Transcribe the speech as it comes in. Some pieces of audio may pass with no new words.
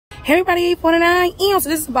Everybody 849. So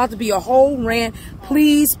this is about to be a whole rant.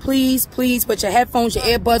 Please, please, please put your headphones, your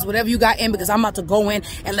earbuds, whatever you got in, because I'm about to go in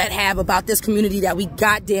and let have about this community that we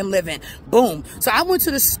goddamn live in. Boom. So I went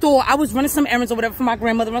to the store. I was running some errands or whatever for my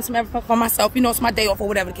grandmother, running some errands for myself. You know, it's my day off or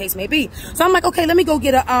whatever the case may be. So I'm like, okay, let me go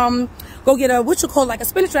get a what you call, like a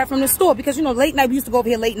spinach wrap from the store, because you know late night we used to go over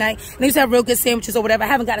here late night and they used to have real good sandwiches or whatever. I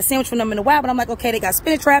haven't got a sandwich from them in a while, but I'm like, okay, they got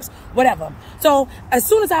spinach wraps, whatever. So as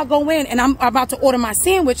soon as I go in and I'm about to order my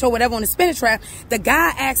sandwich or whatever on the spinach wrap, the guy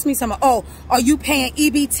asked me something. Oh, are you paying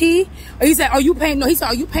EBT? Or he said, are you paying? No, he said,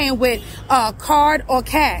 are you paying with card or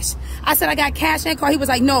cash? I said, I got cash and card. He was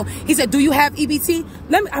like, no. He said, do you have EBT?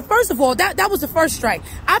 Let me. First of all, that was the first strike.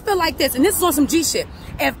 I feel like this, and this is on some G shit.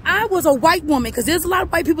 If I was a white woman, because there's a lot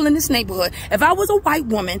of white people in this neighborhood, if I was a white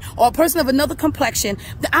woman or a person of another complexion,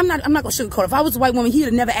 I'm not gonna sugarcoat. If I was a white woman, he'd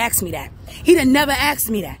have never asked me that. He'd have never asked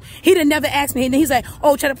me that. He'd have never asked me. And then he's like,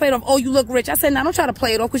 oh, try to play it off. Oh, you look rich. I said, nah, don't try to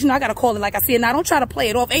play it off, because you know I gotta call it like I see it. Now don't try to play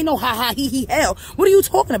it off. Ain't no ha ha he he hell. What are you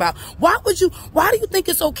talking about? Why do you think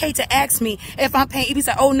it's okay to ask me if I'm paying EBT? He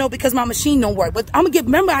said, oh no, because my machine don't work. But I'm gonna get,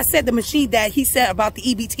 remember I said the machine that he said about the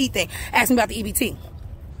EBT thing. Ask me about the EBT.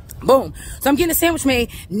 Boom. So I'm getting a sandwich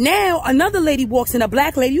made. Now another lady walks in, a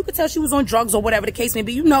black lady. You could tell she was on drugs or whatever the case may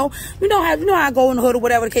be. You know how I go in the hood or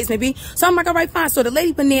whatever the case may be. So I'm like, all right, fine. So the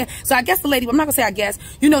lady been there. So I guess the lady, I'm not gonna say I guess,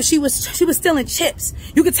 you know, she was stealing chips.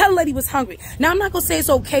 You could tell the lady was hungry. Now I'm not gonna say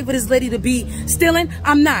it's okay for this lady to be stealing.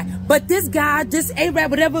 I'm not. But this guy, this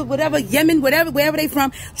Arab, whatever, Yemen, wherever they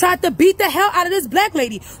from, tried to beat the hell out of this black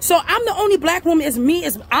lady. So I'm the only black woman. It's me.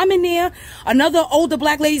 I'm in there. Another older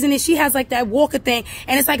black lady's in there. She has like that walker thing,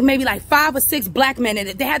 and it's like maybe like 5 or 6 black men in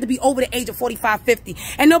it. They had to be over the age of 45, 50.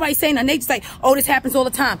 And nobody's saying that. They just like, oh, this happens all the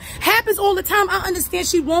time. Happens all the time. I understand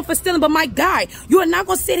she wrong for stealing, but my guy, you are not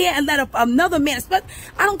going to sit here and let another man,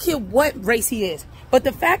 I don't care what race he is, but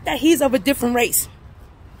the fact that he's of a different race,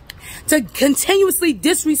 to continuously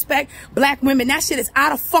disrespect black women, that shit is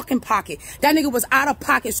out of fucking pocket. That nigga was out of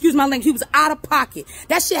pocket. Excuse my language. He was out of pocket.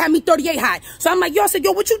 That shit had me 38 high. So I'm like, yo, I said,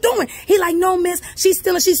 yo, what you doing? He like, no, miss, she's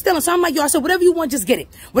stealing. So I'm like, yo, I said, whatever you want, just get it.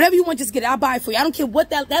 Whatever you want, just get it. I'll buy it for you. I don't care what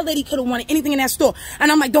that lady could have wanted anything in that store.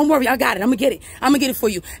 And I'm like, don't worry, I got it. I'm gonna get it. I'm gonna get it for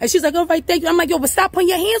you. And she's like, all right, thank you. I'm like, yo, but stop putting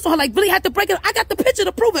your hands on her. Like, really had to break it. I got the picture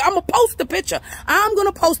to prove it. I'm gonna post the picture. I'm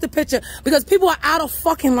gonna post the picture because people are out of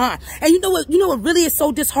fucking line. And you know what really is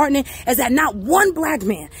so disheartening is that not one black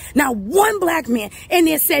man in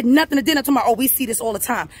there said nothing. And then I'm talking about, oh, we see this all the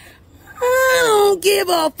time. I don't give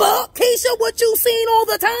a fuck, Keisha, what you seen all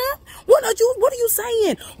the time? What are you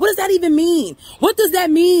saying? What does that even mean? What does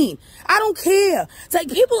that mean? I don't care. It's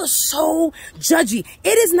like people are so judgy.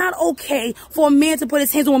 It is not okay for a man to put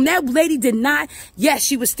his hands on him. That lady did not. Yes,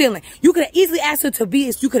 she was stealing. You could have easily asked her to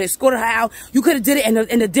be. You could have escorted her out. You could have did it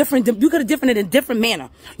in a different. You could have done it in a different manner.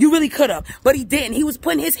 You really could have, but he didn't. He was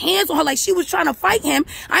putting his hands on her like she was trying to fight him.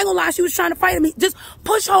 I ain't gonna lie, she was trying to fight him. He just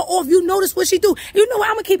push her off. You notice what she do. You know what?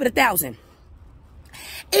 I'm gonna keep it 1,000.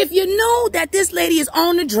 If you know that this lady is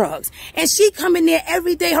on the drugs and she come in there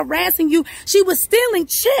every day harassing you, she was stealing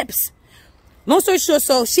chips. Long story short,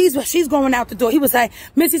 so she's going out the door. He was like,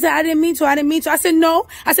 Miss, he said, I didn't mean to. I said, no.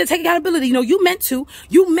 I said, take accountability. You know, you meant to.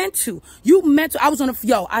 I was on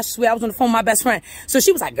I swear I was on the phone with my best friend. So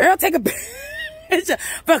she was like, girl, take a picture.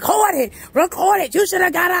 Record it. You should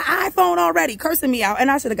have got an iPhone already. Cursing me out. And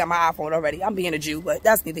I should have got my iPhone already. I'm being a Jew, but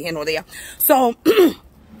that's neither here nor there. So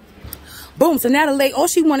boom. So now the lady, all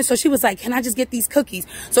she wanted, so she was like, can I just get these cookies?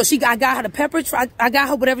 So I got her the pepper, I got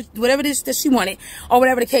her whatever it is that she wanted, or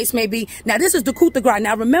whatever the case may be. Now this is the coup de grace.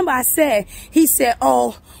 Now remember he said,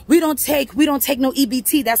 oh, we don't take no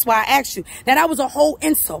EBT. That's why I asked you. Now that was a whole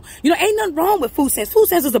insult. You know, ain't nothing wrong with food stamps. Food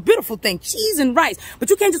stamps is a beautiful thing. Cheese and rice. But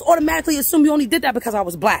you can't just automatically assume you only did that because I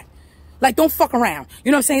was black. Like, don't fuck around.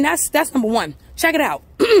 You know what I'm saying? That's number one. Check it out.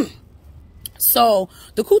 So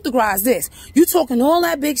the coup de grace is this. You talking all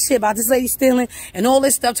that big shit about this lady stealing and all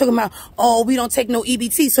this stuff, talking about, oh, we don't take no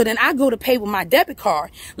EBT. So then I go to pay with my debit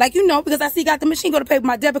card. Like, you know, because I see got the machine, go to pay with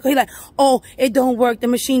my debit card. He like, oh, it don't work. The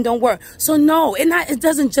machine don't work. So no, it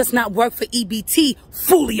doesn't just not work for EBT,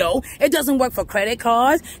 Fulio. It doesn't work for credit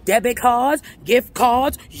cards, debit cards, gift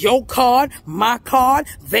cards, your card, my card,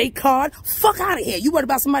 they card. Fuck out of here. You worried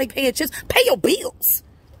about somebody paying chips? Pay your bills.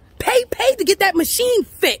 Pay to get that machine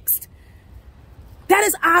fixed. That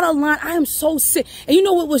is out of line. I am so sick. And you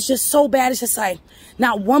know what was just so bad? It's just like,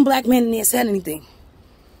 not one black man in there said anything.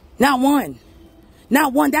 Not one.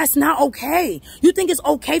 Not one. That's not okay. You think it's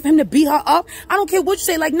okay for him to beat her up? I don't care what you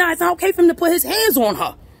say. Like, nah, it's not okay for him to put his hands on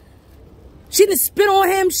her. She didn't spit on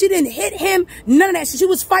him. She didn't hit him. None of that. She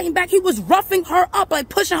was fighting back. He was roughing her up, like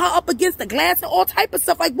pushing her up against the glass and all type of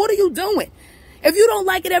stuff. Like, what are you doing? If you don't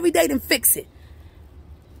like it every day, then fix it.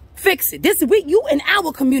 Fix it. You in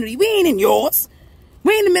our community. We ain't in yours.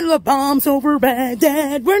 We're in the middle of bombs over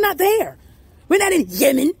Baghdad. We're not there. We're not in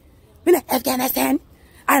Yemen. We're not Afghanistan,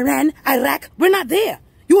 Iran, Iraq. We're not there.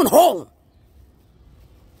 You in Harlem.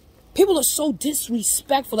 People are so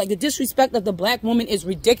disrespectful. Like, the disrespect of the black woman is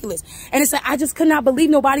ridiculous. And it's like, I just could not believe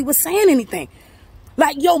nobody was saying anything.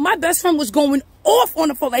 Like, yo, my best friend was going off on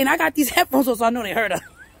the phone. And I got these headphones on, so I know they heard her.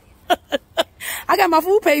 I got my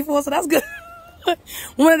food paid for, so that's good.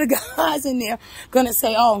 One of the guys in there gonna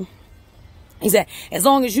say, oh, he said, as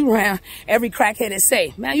long as you around, every crackhead is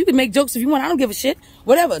safe. Man, you can make jokes if you want. I don't give a shit.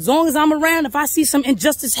 Whatever. As long as I'm around, if I see some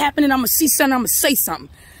injustice happening, I'm going to see something, I'm going to say something.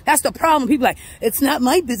 That's the problem. People are like, it's not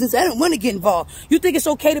my business. I don't want to get involved. You think it's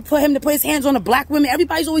okay to put his hands on a black woman?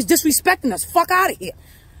 Everybody's always disrespecting us. Fuck out of here.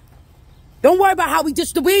 Don't worry about how we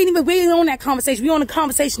ain't on that conversation. We on the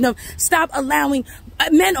conversation of stop allowing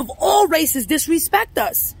men of all races disrespect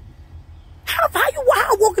us. How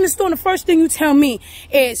I walk in the store and the first thing you tell me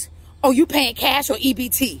is, oh, you paying cash or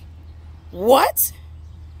EBT? What?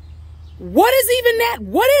 What is even that?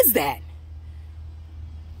 What is that?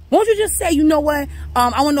 Won't you just say, you know what? I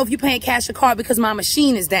want to know if you're paying cash or card because my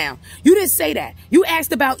machine is down. You didn't say that. You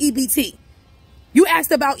asked about EBT. You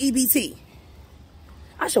asked about EBT.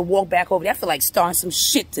 I should walk back over there. I feel like starting some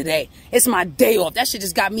shit today. It's my day off. That shit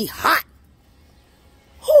just got me hot.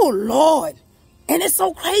 Oh, Lord. And it's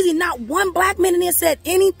so crazy. Not one black man in there said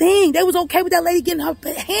anything. They was okay with that lady getting her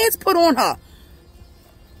hands put on her.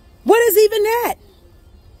 What is even that?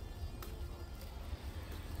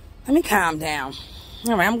 Let me calm down.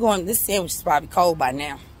 All right, I'm going. This sandwich is probably cold by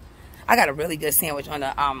now. I got a really good sandwich on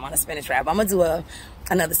the spinach wrap. I'm gonna do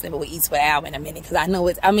another snippet with Eats with Al in a minute because I know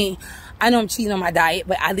it's. I know I'm cheating on my diet,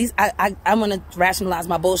 but at least I'm gonna rationalize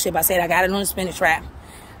my bullshit by saying I got it on the spinach wrap.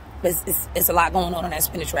 But it's a lot going on that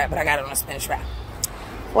spinach wrap, but I got it on the spinach wrap.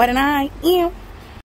 What an I am.